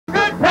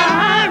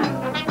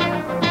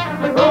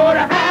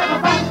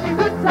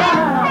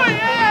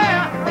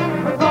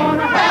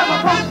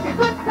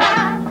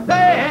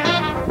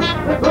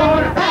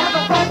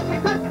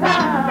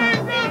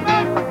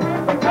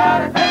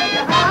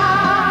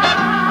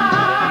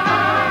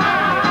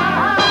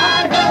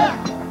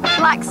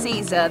Black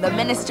Caesar, the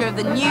minister of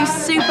the new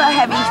super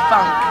heavy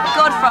funk,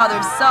 godfather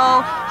of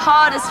soul,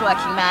 hardest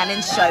working man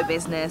in show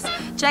business.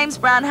 James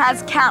Brown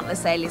has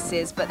countless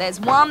aliases, but there's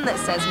one that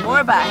says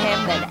more about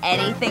him than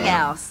anything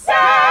else.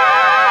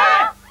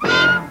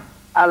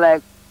 I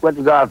like what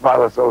the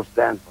Godfather of Soul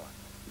stands for,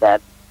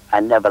 that I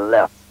never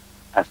left.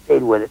 I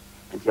stayed with it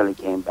until he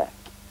came back.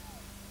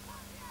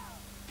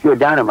 Pure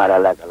Dynamite I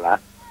like a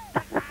lot,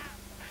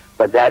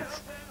 but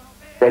that's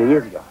 30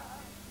 years ago.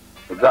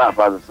 The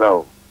Godfather of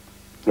Soul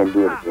can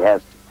do it if he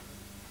has to.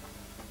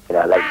 But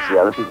I like to see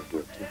other people do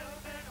it too,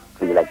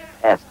 because you like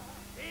to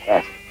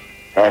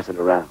pass it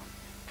around.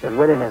 Because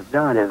what it has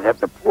done is helped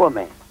the poor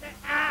man,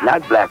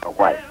 not black or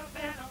white,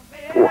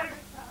 poor.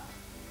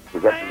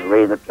 It helped them to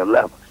raise up to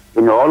level.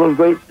 You know, all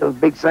those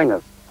big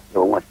singers, they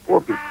were once poor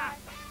people.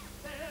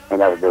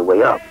 And that was their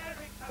way up,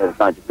 their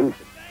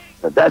contribution.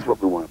 So that's what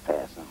we want to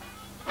pass on.